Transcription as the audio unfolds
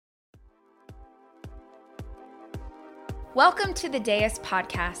Welcome to the Deus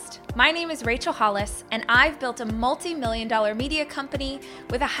Podcast. My name is Rachel Hollis, and I've built a multi-million-dollar media company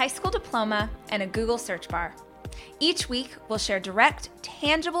with a high school diploma and a Google search bar. Each week, we'll share direct,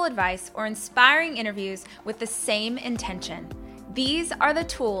 tangible advice or inspiring interviews with the same intention. These are the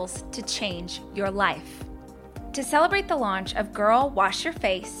tools to change your life. To celebrate the launch of Girl, Wash Your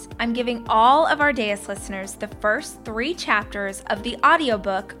Face, I'm giving all of our Deus listeners the first 3 chapters of the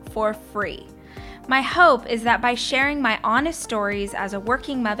audiobook for free. My hope is that by sharing my honest stories as a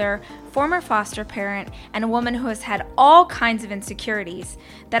working mother, former foster parent, and a woman who has had all kinds of insecurities,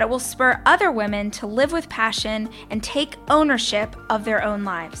 that it will spur other women to live with passion and take ownership of their own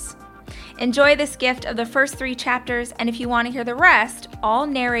lives. Enjoy this gift of the first 3 chapters, and if you want to hear the rest, all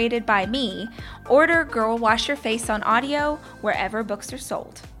narrated by me, order Girl Wash Your Face on audio wherever books are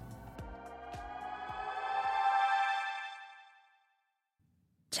sold.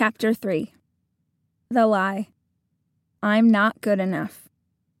 Chapter 3. The lie. I'm not good enough.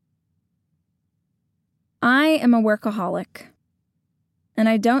 I am a workaholic, and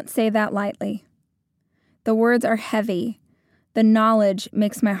I don't say that lightly. The words are heavy. The knowledge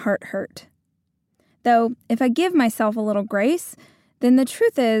makes my heart hurt. Though, if I give myself a little grace, then the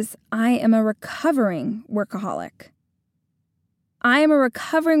truth is I am a recovering workaholic. I am a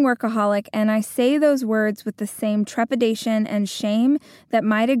recovering workaholic, and I say those words with the same trepidation and shame that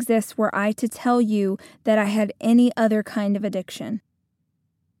might exist were I to tell you that I had any other kind of addiction.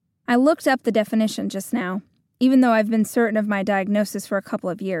 I looked up the definition just now, even though I've been certain of my diagnosis for a couple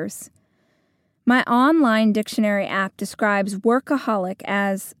of years. My online dictionary app describes workaholic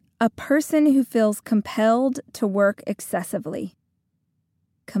as a person who feels compelled to work excessively.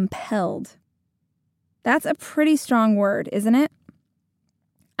 Compelled. That's a pretty strong word, isn't it?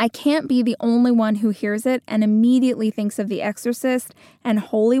 I can't be the only one who hears it and immediately thinks of The Exorcist and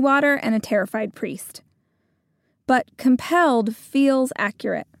holy water and a terrified priest. But compelled feels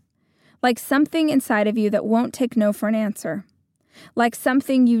accurate, like something inside of you that won't take no for an answer, like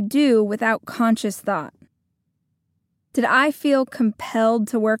something you do without conscious thought. Did I feel compelled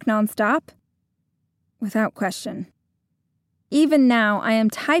to work nonstop? Without question. Even now, I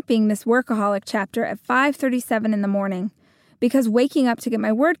am typing this workaholic chapter at 5:37 in the morning, because waking up to get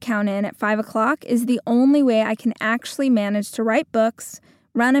my word count in at 5 o'clock is the only way I can actually manage to write books,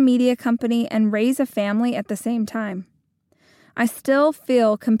 run a media company, and raise a family at the same time. I still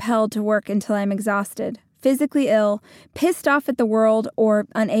feel compelled to work until I'm exhausted, physically ill, pissed off at the world, or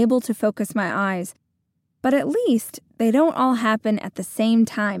unable to focus my eyes. But at least they don't all happen at the same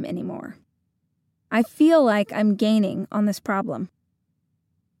time anymore. I feel like I'm gaining on this problem.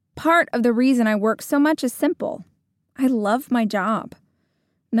 Part of the reason I work so much is simple. I love my job.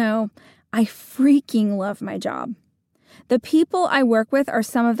 No, I freaking love my job. The people I work with are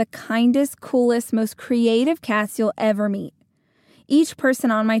some of the kindest, coolest, most creative cats you'll ever meet. Each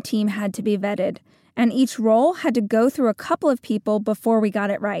person on my team had to be vetted, and each role had to go through a couple of people before we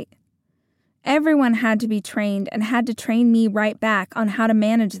got it right. Everyone had to be trained and had to train me right back on how to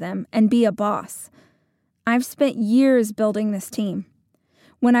manage them and be a boss. I've spent years building this team.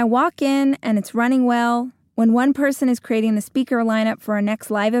 When I walk in and it's running well, when one person is creating the speaker lineup for our next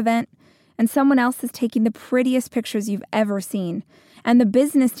live event, and someone else is taking the prettiest pictures you've ever seen, and the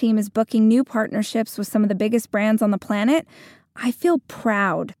business team is booking new partnerships with some of the biggest brands on the planet, I feel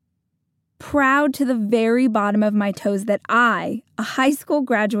proud. Proud to the very bottom of my toes that I, a high school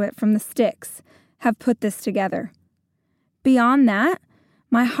graduate from the sticks, have put this together. Beyond that,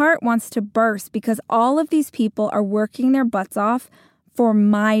 my heart wants to burst because all of these people are working their butts off for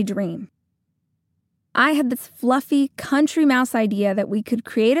my dream. I had this fluffy country mouse idea that we could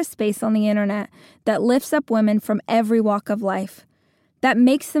create a space on the internet that lifts up women from every walk of life, that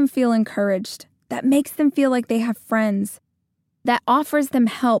makes them feel encouraged, that makes them feel like they have friends, that offers them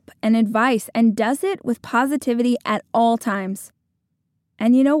help and advice and does it with positivity at all times.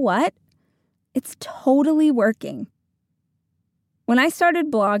 And you know what? It's totally working. When I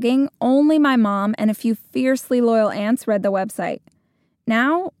started blogging, only my mom and a few fiercely loyal aunts read the website.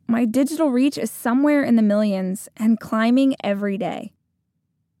 Now, my digital reach is somewhere in the millions and climbing every day.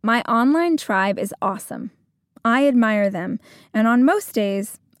 My online tribe is awesome. I admire them, and on most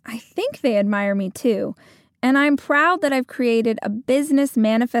days, I think they admire me too. And I'm proud that I've created a business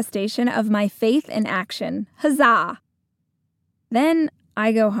manifestation of my faith in action. Huzzah! Then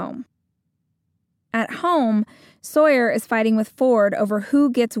I go home. At home, Sawyer is fighting with Ford over who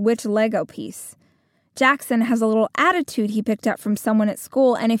gets which Lego piece. Jackson has a little attitude he picked up from someone at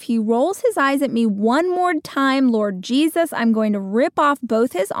school, and if he rolls his eyes at me one more time, Lord Jesus, I'm going to rip off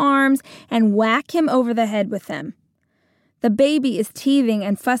both his arms and whack him over the head with them. The baby is teething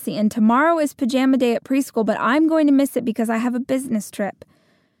and fussy, and tomorrow is pajama day at preschool, but I'm going to miss it because I have a business trip.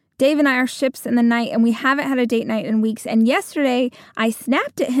 Dave and I are ships in the night, and we haven't had a date night in weeks, and yesterday I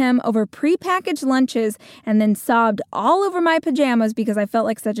snapped at him over prepackaged lunches and then sobbed all over my pajamas because I felt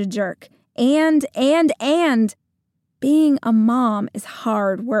like such a jerk. And being a mom is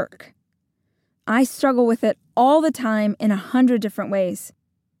hard work. I struggle with it all the time in 100 different ways.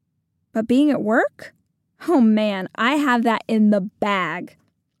 But being at work? Oh man, I have that in the bag.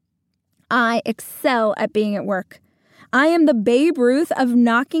 I excel at being at work. I am the Babe Ruth of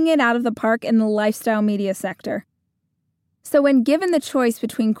knocking it out of the park in the lifestyle media sector. So when given the choice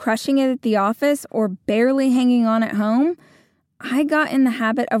between crushing it at the office or barely hanging on at home, I got in the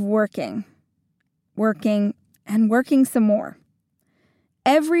habit of working some more.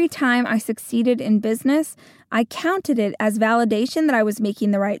 Every time I succeeded in business, I counted it as validation that I was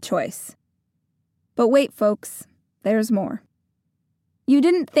making the right choice. But wait, folks, there's more. You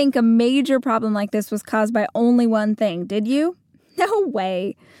didn't think a major problem like this was caused by only one thing, did you? No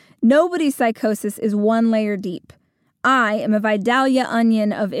way. Nobody's psychosis is one layer deep. I am a Vidalia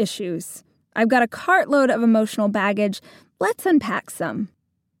onion of issues. I've got a cartload of emotional baggage. Let's unpack some.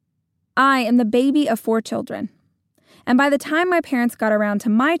 I am the baby of 4 children. And by the time my parents got around to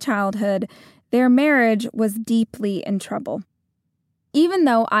my childhood, their marriage was deeply in trouble. Even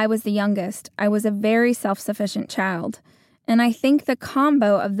though I was the youngest, I was a very self-sufficient child. And I think the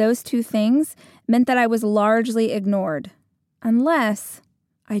combo of those two things meant that I was largely ignored. Unless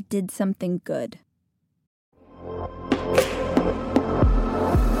I did something good.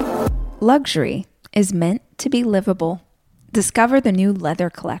 Luxury is meant to be livable. Discover the new leather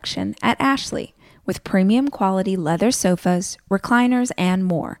collection at Ashley with premium quality leather sofas, recliners, and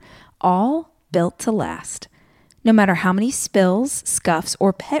more, all built to last. No matter how many spills, scuffs,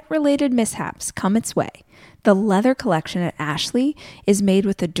 or pet-related mishaps come its way, the leather collection at Ashley is made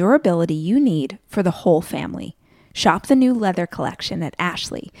with the durability you need for the whole family. Shop the new leather collection at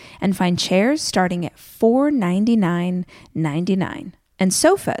Ashley and find chairs starting at $499.99 and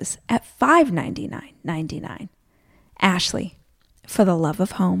sofas at $599.99. Ashley, for the love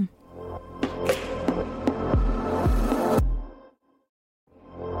of home.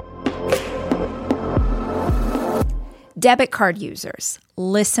 Debit card users,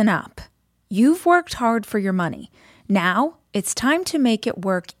 listen up. You've worked hard for your money. Now it's time to make it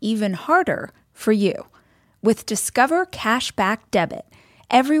work even harder for you. With Discover Cashback Debit,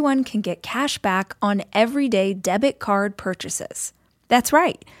 everyone can get cash back on everyday debit card purchases. That's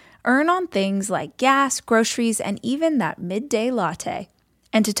right. Earn on things like gas, groceries, and even that midday latte.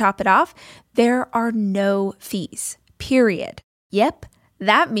 And to top it off, there are no fees, period. Yep,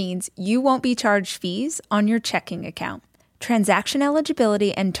 that means you won't be charged fees on your checking account. Transaction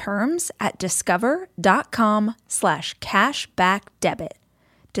eligibility and terms at discover.com/cashbackdebit.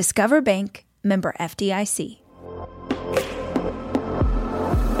 Discover Bank, member FDIC.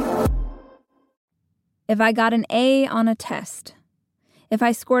 If I got an A on a test, if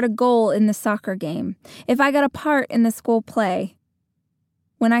I scored a goal in the soccer game, if I got a part in the school play,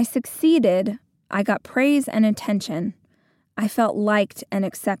 when I succeeded, I got praise and attention. I felt liked and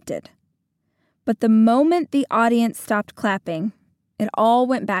accepted. But the moment the audience stopped clapping, it all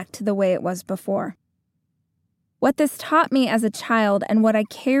went back to the way it was before. What this taught me as a child and what I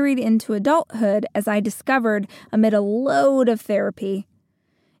carried into adulthood as I discovered amid a load of therapy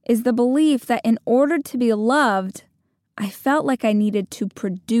is the belief that in order to be loved, I felt like I needed to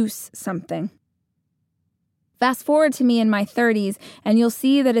produce something. Fast forward to me in my 30s, and you'll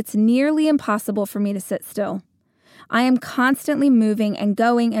see that it's nearly impossible for me to sit still. I am constantly moving and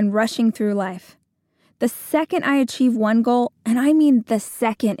going and rushing through life. The second I achieve one goal, and I mean the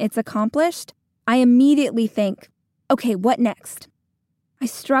second it's accomplished, I immediately think, okay, what next? I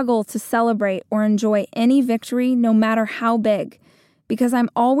struggle to celebrate or enjoy any victory, no matter how big, because I'm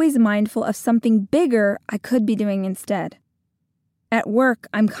always mindful of something bigger I could be doing instead. At work,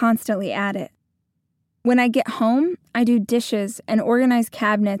 I'm constantly at it. When I get home, I do dishes and organize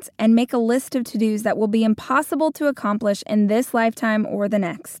cabinets and make a list of to-dos that will be impossible to accomplish in this lifetime or the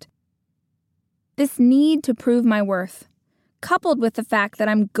next. This need to prove my worth, coupled with the fact that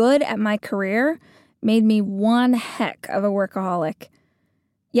I'm good at my career, made me one heck of a workaholic.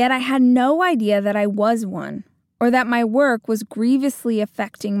 Yet I had no idea that I was one, or that my work was grievously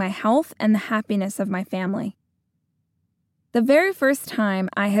affecting my health and the happiness of my family. The very first time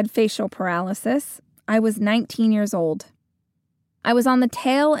I had facial paralysis, I was 19 years old. I was on the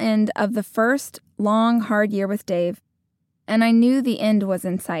tail end of the first long, hard year with Dave, and I knew the end was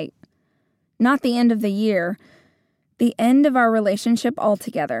in sight. Not the end of the year, the end of our relationship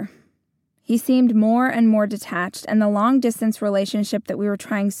altogether. He seemed more and more detached, and the long-distance relationship that we were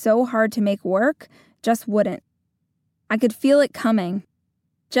trying so hard to make work just wouldn't. I could feel it coming,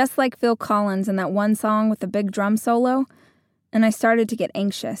 just like Phil Collins in that one song with the big drum solo, and I started to get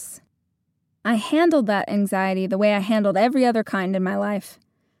anxious. I handled that anxiety the way I handled every other kind in my life.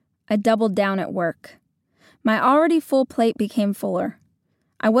 I doubled down at work. My already full plate became fuller.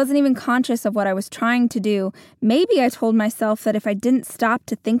 I wasn't even conscious of what I was trying to do. Maybe I told myself that if I didn't stop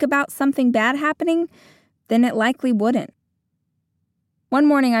to think about something bad happening, then it likely wouldn't. One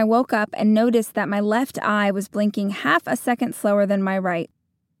morning I woke up and noticed that my left eye was blinking half a second slower than my right.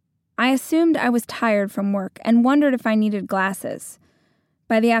 I assumed I was tired from work and wondered if I needed glasses.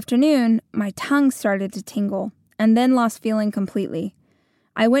 By the afternoon, my tongue started to tingle and then lost feeling completely.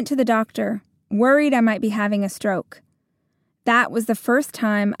 I went to the doctor, worried I might be having a stroke. That was the first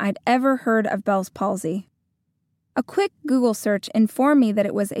time I'd ever heard of Bell's palsy. A quick Google search informed me that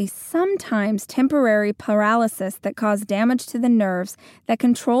it was a sometimes temporary paralysis that caused damage to the nerves that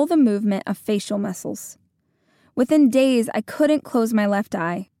control the movement of facial muscles. Within days, I couldn't close my left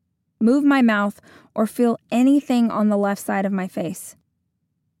eye, move my mouth, or feel anything on the left side of my face.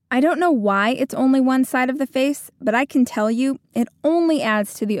 I don't know why it's only one side of the face, but I can tell you it only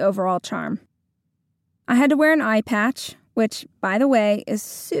adds to the overall charm. I had to wear an eye patch, which, by the way, is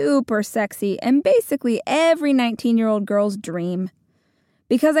super sexy and basically every 19-year-old girl's dream.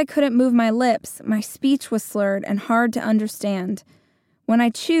 Because I couldn't move my lips, my speech was slurred and hard to understand. When I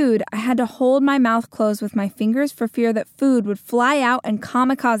chewed, I had to hold my mouth closed with my fingers for fear that food would fly out and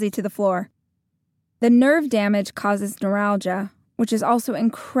kamikaze to the floor. The nerve damage causes neuralgia, which is also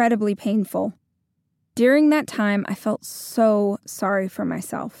incredibly painful. During that time, I felt so sorry for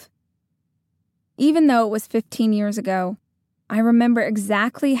myself. Even though it was 15 years ago, I remember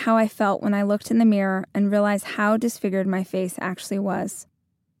exactly how I felt when I looked in the mirror and realized how disfigured my face actually was.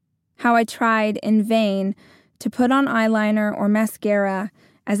 How I tried, in vain, to put on eyeliner or mascara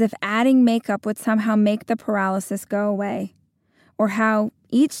as if adding makeup would somehow make the paralysis go away. Or how,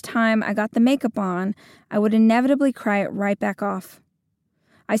 each time I got the makeup on, I would inevitably cry it right back off.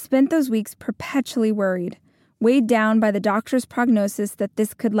 I spent those weeks perpetually worried, weighed down by the doctor's prognosis that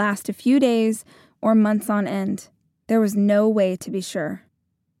this could last a few days or months on end. There was no way to be sure.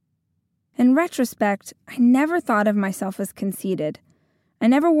 In retrospect, I never thought of myself as conceited. I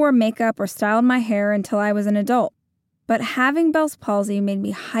never wore makeup or styled my hair until I was an adult. But having Bell's palsy made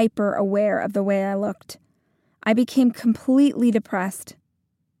me hyper aware of the way I looked. I became completely depressed.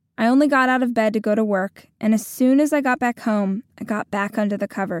 I only got out of bed to go to work, and as soon as I got back home, I got back under the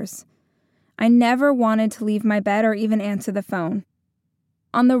covers. I never wanted to leave my bed or even answer the phone.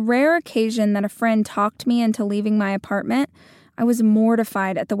 On the rare occasion that a friend talked me into leaving my apartment, I was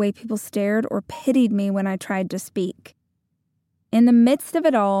mortified at the way people stared or pitied me when I tried to speak. In the midst of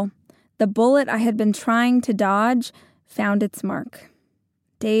it all, the bullet I had been trying to dodge found its mark.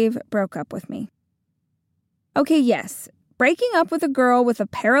 Dave broke up with me. Okay, yes, breaking up with a girl with a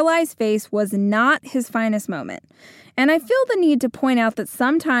paralyzed face was not his finest moment. And I feel the need to point out that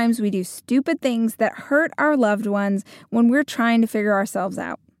sometimes we do stupid things that hurt our loved ones when we're trying to figure ourselves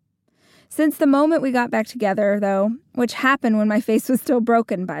out. Since the moment we got back together, though, which happened when my face was still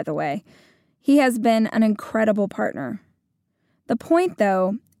broken, by the way, he has been an incredible partner. The point,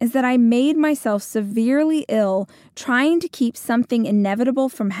 though, is that I made myself severely ill trying to keep something inevitable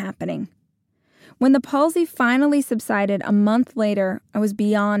from happening. When the palsy finally subsided a month later, I was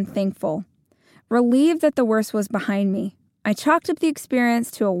beyond thankful. Relieved that the worst was behind me, I chalked up the experience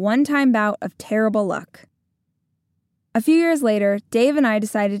to a one-time bout of terrible luck. A few years later, Dave and I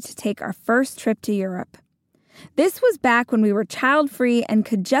decided to take our first trip to Europe. This was back when we were child-free and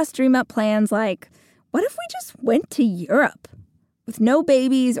could just dream up plans like, what if we just went to Europe? With no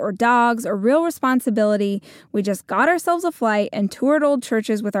babies or dogs or real responsibility, we just got ourselves a flight and toured old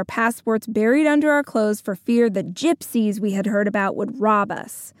churches with our passports buried under our clothes for fear the gypsies we had heard about would rob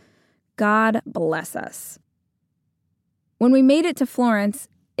us. God bless us. When we made it to Florence,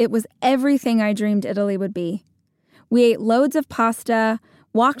 it was everything I dreamed Italy would be. We ate loads of pasta,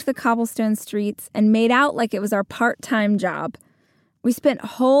 walked the cobblestone streets, and made out like it was our part-time job. We spent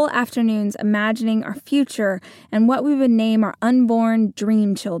whole afternoons imagining our future and what we would name our unborn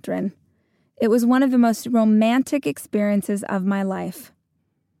dream children. It was one of the most romantic experiences of my life.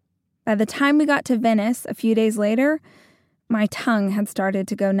 By the time we got to Venice a few days later, my tongue had started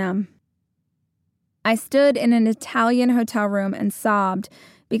to go numb. I stood in an Italian hotel room and sobbed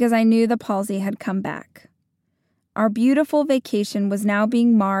because I knew the palsy had come back. Our beautiful vacation was now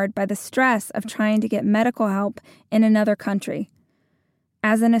being marred by the stress of trying to get medical help in another country.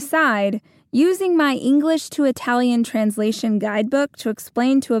 As an aside, using my English to Italian translation guidebook to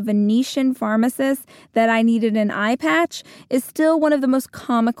explain to a Venetian pharmacist that I needed an eye patch is still one of the most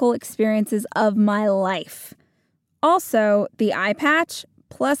comical experiences of my life. Also, the eye patch,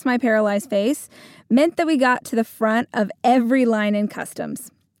 plus my paralyzed face, meant that we got to the front of every line in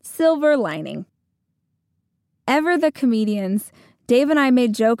customs. Silver lining. Ever the comedians, Dave and I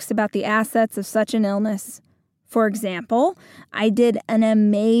made jokes about the assets of such an illness. For example, I did an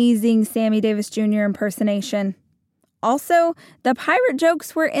amazing Sammy Davis Jr. impersonation. Also, the pirate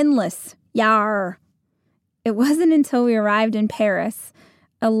jokes were endless. Yar! It wasn't until we arrived in Paris,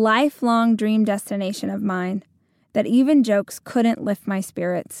 a lifelong dream destination of mine, that even jokes couldn't lift my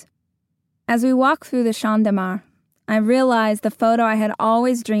spirits. As we walked through the Champ de Mars, I realized the photo I had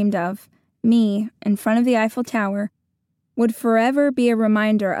always dreamed of, me in front of the Eiffel Tower, would forever be a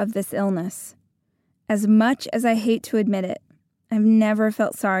reminder of this illness. As much as I hate to admit it, I've never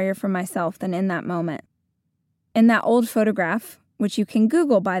felt sorrier for myself than in that moment. In that old photograph, which you can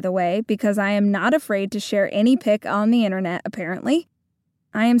Google, by the way, because I am not afraid to share any pic on the internet, apparently,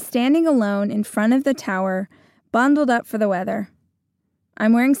 I am standing alone in front of the tower, bundled up for the weather.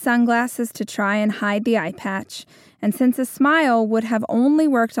 I'm wearing sunglasses to try and hide the eye patch, and since a smile would have only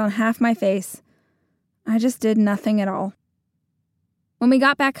worked on half my face, I just did nothing at all. When we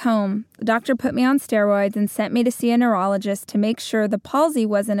got back home, the doctor put me on steroids and sent me to see a neurologist to make sure the palsy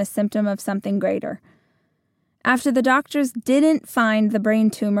wasn't a symptom of something greater. After the doctors didn't find the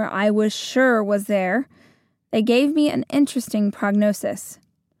brain tumor I was sure was there, they gave me an interesting prognosis.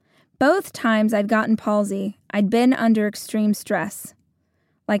 Both times I'd gotten palsy, I'd been under extreme stress.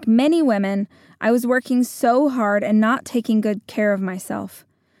 Like many women, I was working so hard and not taking good care of myself.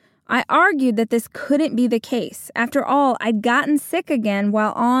 I argued that this couldn't be the case. After all, I'd gotten sick again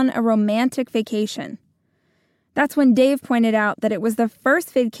while on a romantic vacation. That's when Dave pointed out that it was the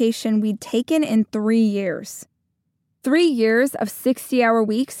first vacation we'd taken in 3 years. 3 years of 60-hour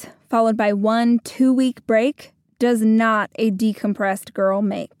weeks, followed by 1 2-week break, does not a decompressed girl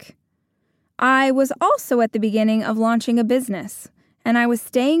make. I was also at the beginning of launching a business, and I was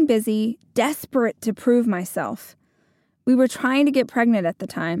staying busy, desperate to prove myself. We were trying to get pregnant at the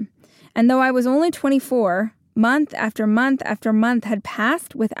time, and though I was only 24, month after month after month had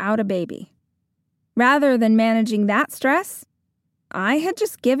passed without a baby. Rather than managing that stress, I had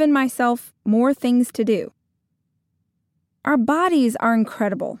just given myself more things to do. Our bodies are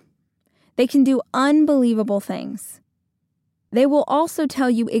incredible. They can do unbelievable things. They will also tell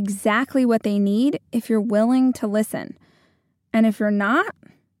you exactly what they need if you're willing to listen. And if you're not,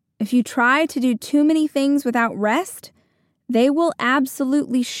 if you try to do too many things without rest, they will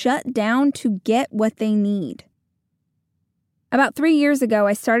absolutely shut down to get what they need. About 3 years ago,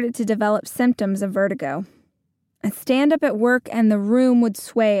 I started to develop symptoms of vertigo. I'd stand up at work and the room would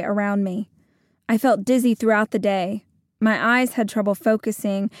sway around me. I felt dizzy throughout the day. My eyes had trouble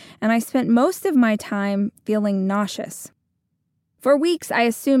focusing, and I spent most of my time feeling nauseous. For weeks, I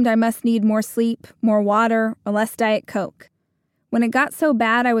assumed I must need more sleep, more water, or less Diet Coke. When it got so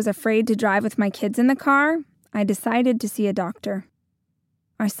bad I was afraid to drive with my kids in the car, I decided to see a doctor.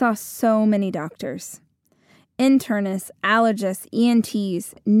 I saw so many doctors. Internists, allergists,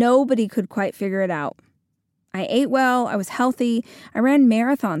 ENTs, nobody could quite figure it out. I ate well, I was healthy, I ran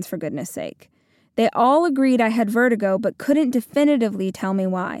marathons for goodness sake. They all agreed I had vertigo but couldn't definitively tell me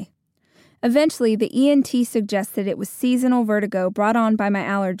why. Eventually, the ENT suggested it was seasonal vertigo brought on by my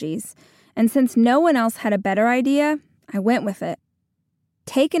allergies, and since no one else had a better idea, I went with it.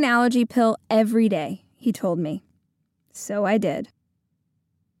 Take an allergy pill every day, he told me. So I did.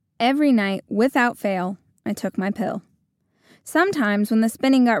 Every night, without fail, I took my pill. Sometimes, when the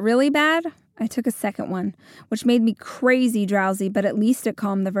spinning got really bad, I took a second one, which made me crazy drowsy, but at least it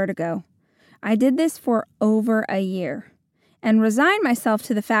calmed the vertigo. I did this for over a year, and resigned myself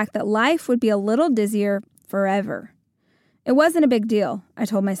to the fact that life would be a little dizzier forever. It wasn't a big deal, I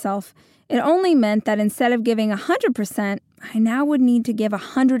told myself. It only meant that instead of giving 100%, I now would need to give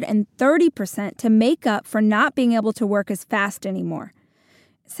 130% to make up for not being able to work as fast anymore.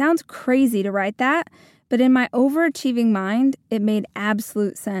 It sounds crazy to write that, but in my overachieving mind, it made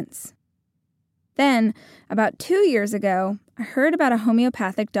absolute sense. Then, about 2 years ago, I heard about a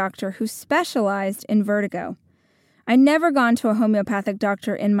homeopathic doctor who specialized in vertigo. I'd never gone to a homeopathic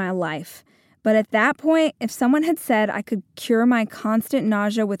doctor in my life, but at that point, if someone had said I could cure my constant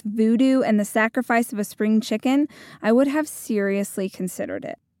nausea with voodoo and the sacrifice of a spring chicken, I would have seriously considered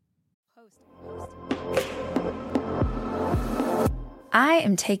it. I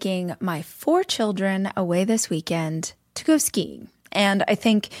am taking my 4 children away this weekend to go skiing And I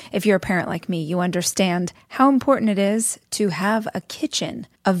think if you're a parent like me, you understand how important it is to have a kitchen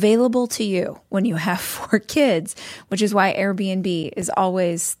available to you when you have 4 kids, which is why Airbnb is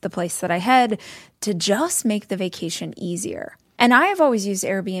always the place that I head to just make the vacation easier. And I have always used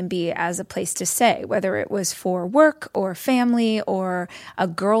Airbnb as a place to stay, whether it was for work or family or a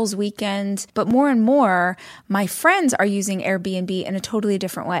girls' weekend. But more and more, my friends are using Airbnb in a totally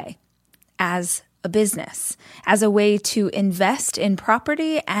different way, as a business, as a way to invest in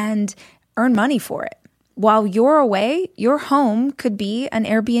property and earn money for it. While you're away, your home could be an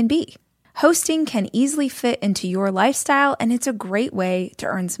Airbnb. Hosting can easily fit into your lifestyle, and it's a great way to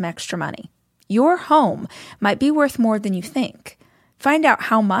earn some extra money. Your home might be worth more than you think. Find out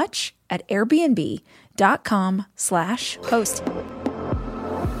how much at airbnb.com/host.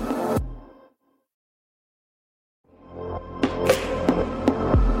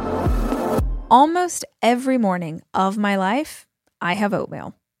 Almost every morning of my life, I have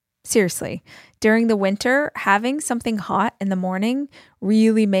oatmeal. Seriously, during the winter, having something hot in the morning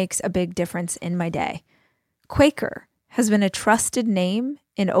really makes a big difference in my day. Quaker has been a trusted name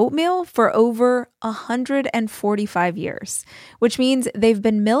in oatmeal for over 145 years, which means they've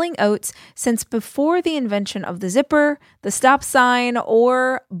been milling oats since before the invention of the zipper, the stop sign,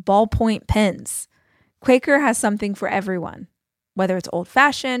 or ballpoint pens. Quaker has something for everyone, whether it's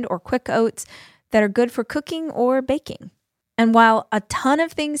old-fashioned or quick oats that are good for cooking or baking. And while a ton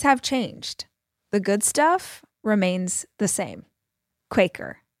of things have changed, the good stuff remains the same.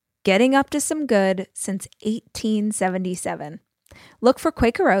 Quaker, getting up to some good since 1877. Look for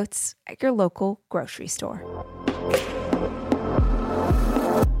Quaker Oats at your local grocery store.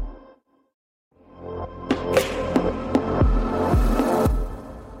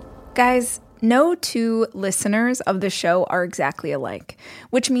 Guys, no 2 listeners of the show are exactly alike,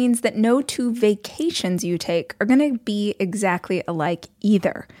 which means that no 2 vacations you take are going to be exactly alike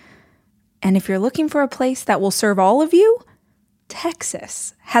either. And if you're looking for a place that will serve all of you,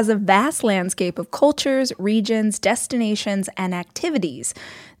 Texas has a vast landscape of cultures, regions, destinations, and activities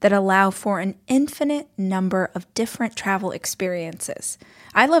that allow for an infinite number of different travel experiences.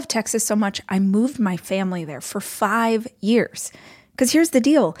 I love Texas so much, I moved my family there for 5 years. Because here's the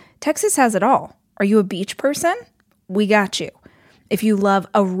deal, Texas has it all. Are you a beach person? We got you. If you love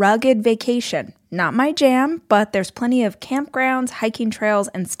a rugged vacation, not my jam, but there's plenty of campgrounds, hiking trails,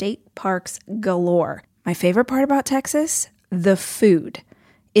 and state parks galore. My favorite part about Texas? The food.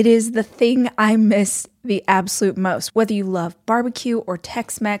 It is the thing I miss the absolute most. Whether you love barbecue or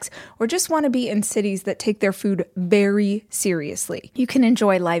Tex-Mex or just want to be in cities that take their food very seriously. You can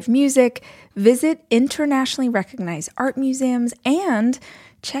enjoy live music, visit internationally recognized art museums, and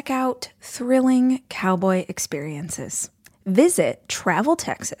check out thrilling cowboy experiences. Visit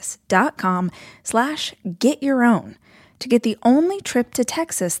traveltexas.com/getyourown to get the only trip to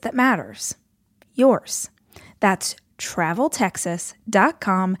Texas that matters. Yours. That's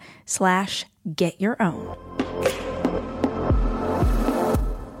traveltexas.com/getyourown.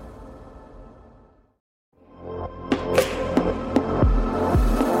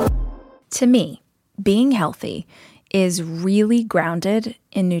 To me, being healthy is really grounded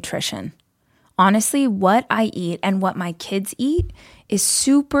in nutrition. Honestly, what I eat and what my kids eat is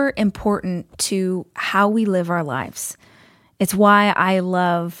super important to how we live our lives. It's why I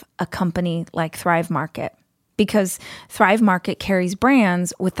love a company like Thrive Market, because Thrive Market carries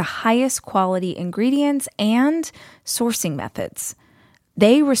brands with the highest quality ingredients and sourcing methods.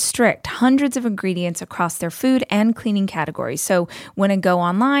 They restrict hundreds of ingredients across their food and cleaning categories. So when I go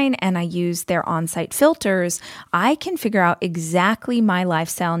online and I use their on-site filters, I can figure out exactly my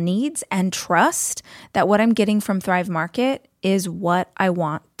lifestyle needs and trust that what I'm getting from Thrive Market is what I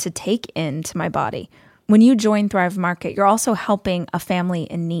want to take into my body. When you join Thrive Market, you're also helping a family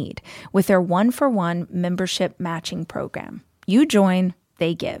in need with their 1-for-1 membership matching program. You join,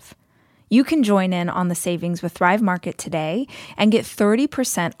 they give. You can join in on the savings with Thrive Market today and get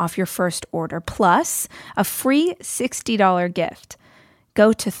 30% off your first order, plus a free $60 gift.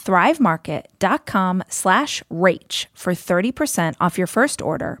 Go to thrivemarket.com/rach for 30% off your first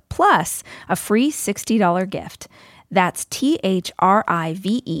order, plus a free $60 gift. That's THRIVE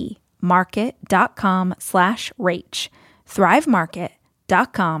market.com/rach.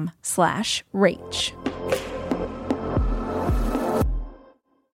 thrivemarket.com/rach.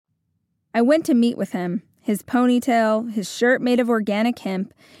 I went to meet with him, his ponytail, his shirt made of organic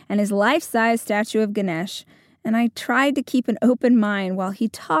hemp, and his life-size statue of Ganesh, and I tried to keep an open mind while he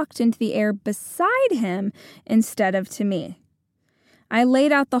talked into the air beside him instead of to me. I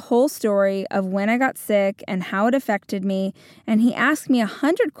laid out the whole story of when I got sick and how it affected me, and he asked me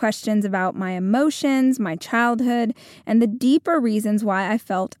 100 questions about my emotions, my childhood, and the deeper reasons why I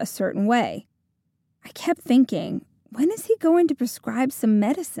felt a certain way. I kept thinking, when is he going to prescribe some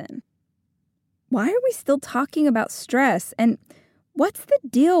medicine? Why are we still talking about stress, and what's the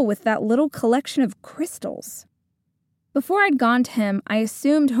deal with that little collection of crystals? Before I'd gone to him, I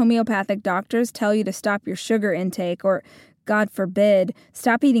assumed homeopathic doctors tell you to stop your sugar intake or, God forbid,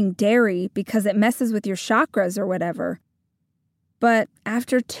 stop eating dairy because it messes with your chakras or whatever. But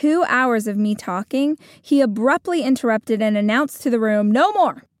after 2 hours of me talking, he abruptly interrupted and announced to the room, "No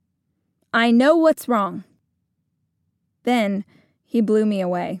more! I know what's wrong." Then he blew me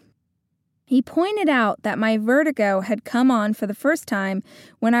away. He pointed out that my vertigo had come on for the first time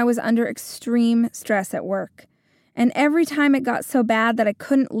when I was under extreme stress at work. And every time it got so bad that I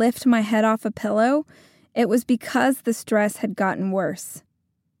couldn't lift my head off a pillow, it was because the stress had gotten worse.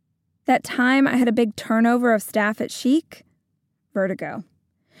 That time I had a big turnover of staff at Chic, vertigo.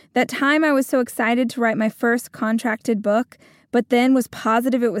 That time I was so excited to write my first contracted book, but then was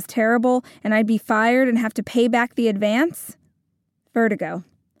positive it was terrible and I'd be fired and have to pay back the advance, vertigo.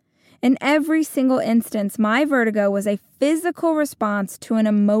 In every single instance, my vertigo was a physical response to an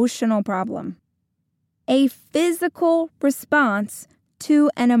emotional problem. A physical response to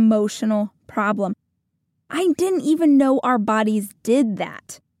an emotional problem. I didn't even know our bodies did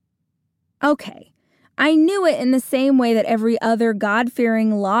that. Okay, I knew it in the same way that every other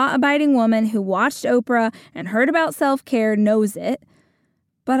God-fearing, law-abiding woman who watched Oprah and heard about self-care knows it,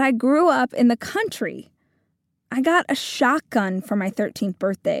 but I grew up in the country. I got a shotgun for my 13th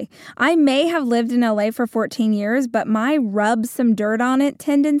birthday. I may have lived in LA for 14 years, but my rub some dirt on it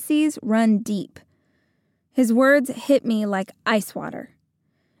tendencies run deep. His words hit me like ice water.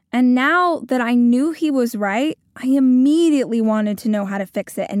 And now that I knew he was right, I immediately wanted to know how to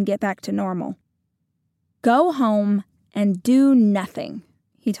fix it and get back to normal. Go home and do nothing,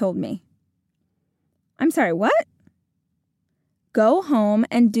 he told me. I'm sorry, what? Go home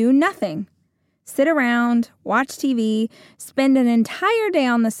and do nothing. Sit around, watch TV, spend an entire day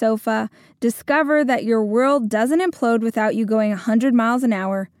on the sofa, discover that your world doesn't implode without you going 100 miles an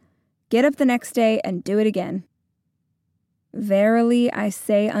hour, get up the next day and do it again. Verily I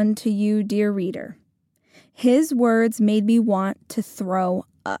say unto you, dear reader, his words made me want to throw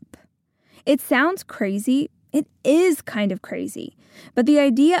up. It sounds crazy. It is kind of crazy. But the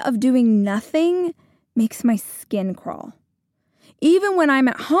idea of doing nothing makes my skin crawl. Even when I'm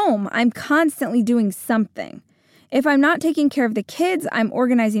at home, I'm constantly doing something. If I'm not taking care of the kids, I'm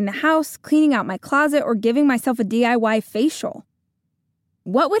organizing the house, cleaning out my closet, or giving myself a DIY facial.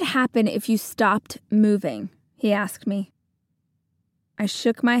 What would happen if you stopped moving? He asked me. I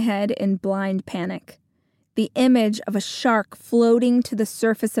shook my head in blind panic. The image of a shark floating to the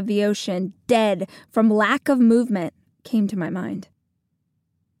surface of the ocean, dead from lack of movement, came to my mind.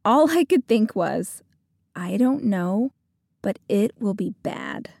 All I could think was, I don't know, but it will be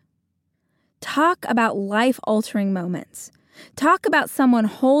bad. Talk about life-altering moments. Talk about someone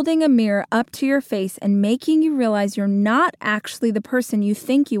holding a mirror up to your face and making you realize you're not actually the person you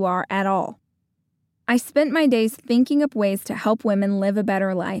think you are at all. I spent my days thinking up ways to help women live a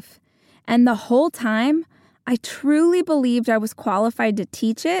better life. And the whole time, I truly believed I was qualified to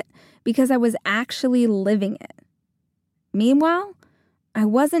teach it because I was actually living it. Meanwhile, I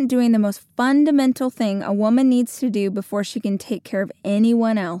wasn't doing the most fundamental thing a woman needs to do before she can take care of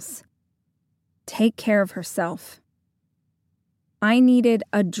anyone else. Take care of herself. I needed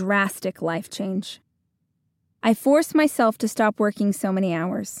a drastic life change. I forced myself to stop working so many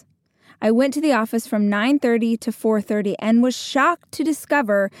hours. I went to the office from 9:30 to 4:30 and was shocked to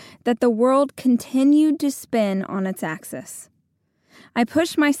discover that the world continued to spin on its axis. I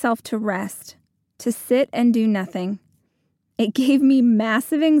pushed myself to rest, to sit and do nothing. It gave me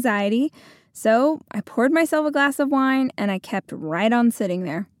massive anxiety, so I poured myself a glass of wine and I kept right on sitting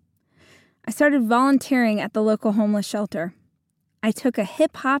there. I started volunteering at the local homeless shelter. I took a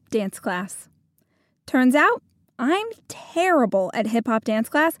hip-hop dance class. Turns out, I'm terrible at hip-hop dance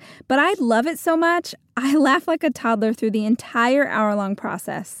class, but I love it so much, I laughed like a toddler through the entire hour-long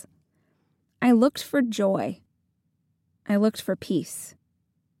process. I looked for joy. I looked for peace.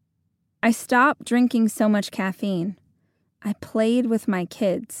 I stopped drinking so much caffeine. I played with my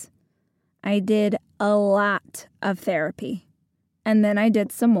kids. I did a lot of therapy. And then I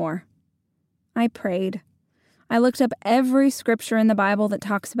did some more. I prayed. I looked up every scripture in the Bible that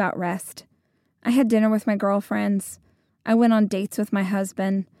talks about rest. I had dinner with my girlfriends. I went on dates with my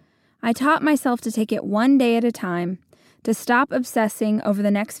husband. I taught myself to take it one day at a time, to stop obsessing over the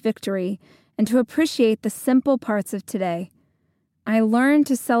next victory, and to appreciate the simple parts of today. I learned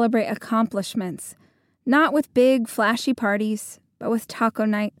to celebrate accomplishments, not with big, flashy parties, but with taco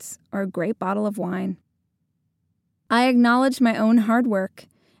nights or a great bottle of wine. I acknowledged my own hard work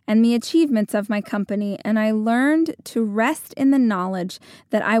and the achievements of my company, and I learned to rest in the knowledge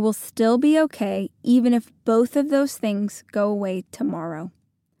that I will still be okay even if both of those things go away tomorrow.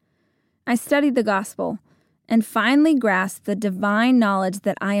 I studied the gospel and finally grasped the divine knowledge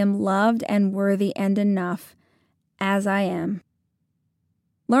that I am loved and worthy and enough as I am.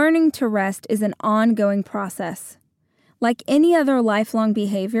 Learning to rest is an ongoing process. Like any other lifelong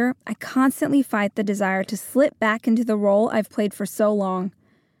behavior, I constantly fight the desire to slip back into the role I've played for so long.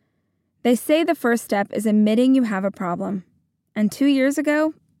 They say the first step is admitting you have a problem. And 2 years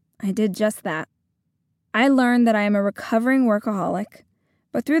ago, I did just that. I learned that I am a recovering workaholic,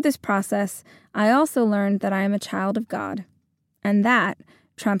 but through this process, I also learned that I am a child of God. And that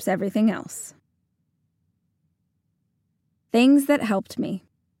trumps everything else. Things that helped me.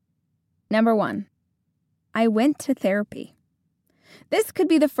 Number 1, I went to therapy. This could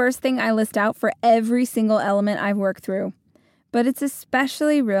be the first thing I list out for every single element I've worked through, but it's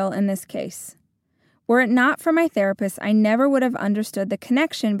especially real in this case. Were it not for my therapist, I never would have understood the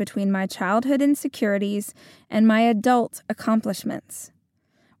connection between my childhood insecurities and my adult accomplishments.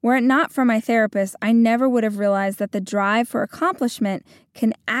 Were it not for my therapist, I never would have realized that the drive for accomplishment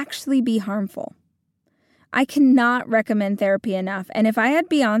can actually be harmful. I cannot recommend therapy enough, and if I had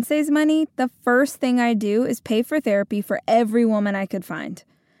Beyoncé's money, the first thing I'd do is pay for therapy for every woman I could find.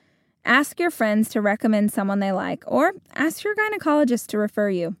 Ask your friends to recommend someone they like, or ask your gynecologist to refer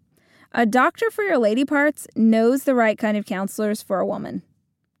you. A doctor for your lady parts knows the right kind of counselors for a woman.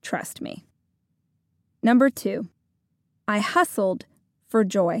 Trust me. Number 2, I hustled for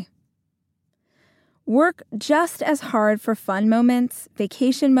joy. Work just as hard for fun moments,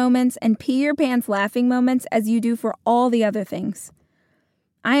 vacation moments, and pee your pants laughing moments as you do for all the other things.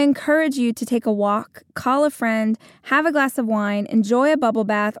 I encourage you to take a walk, call a friend, have a glass of wine, enjoy a bubble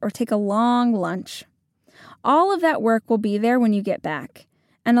bath, or take a long lunch. All of that work will be there when you get back,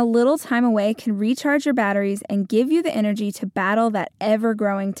 and a little time away can recharge your batteries and give you the energy to battle that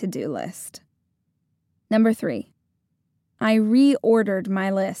ever-growing to-do list. Number 3, I reordered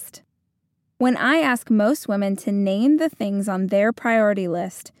my list. When I ask most women to name the things on their priority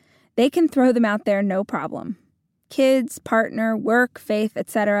list, they can throw them out there no problem. Kids, partner, work, faith,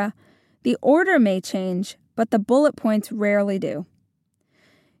 etc. The order may change, but the bullet points rarely do.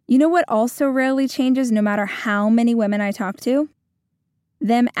 You know what also rarely changes no matter how many women I talk to?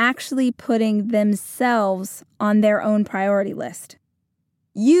 Them actually putting themselves on their own priority list.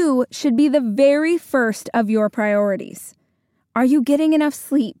 You should be the very first of your priorities. Are you getting enough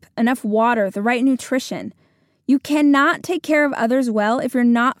sleep, enough water, the right nutrition? You cannot take care of others well if you're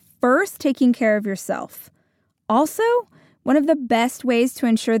not first taking care of yourself. Also, one of the best ways to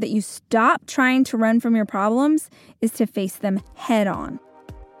ensure that you stop trying to run from your problems is to face them head on.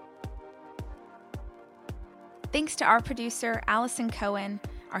 Thanks to our producer, Allison Cohen,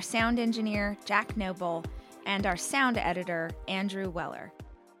 our sound engineer, Jack Noble, and our sound editor, Andrew Weller.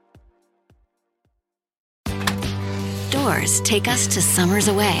 Doors take us to summers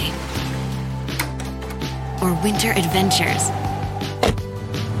away or winter adventures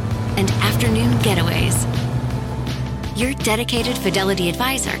and afternoon getaways. Your dedicated Fidelity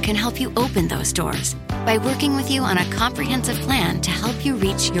advisor can help you open those doors by working with you on a comprehensive plan to help you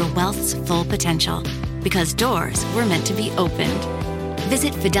reach your wealth's full potential, because doors were meant to be opened.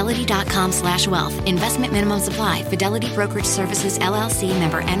 Visit fidelity.com/wealth. Investment minimum supply. Fidelity Brokerage Services, LLC,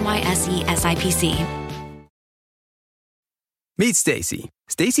 member NYSE SIPC. Meet Stacy.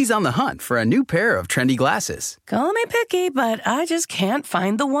 Stacy's on the hunt for a new pair of trendy glasses. Call me picky, but I just can't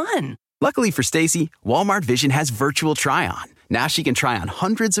find the one. Luckily for Stacy, Walmart Vision has virtual try-on. Now she can try on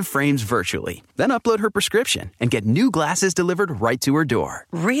hundreds of frames virtually, then upload her prescription and get new glasses delivered right to her door.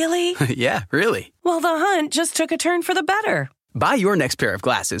 Really? Yeah, really. Well, the hunt just took a turn for the better. Buy your next pair of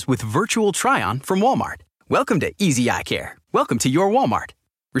glasses with virtual try-on from Walmart. Welcome to Easy Eye Care. Welcome to your Walmart.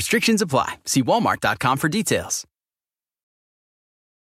 Restrictions apply. See walmart.com for details.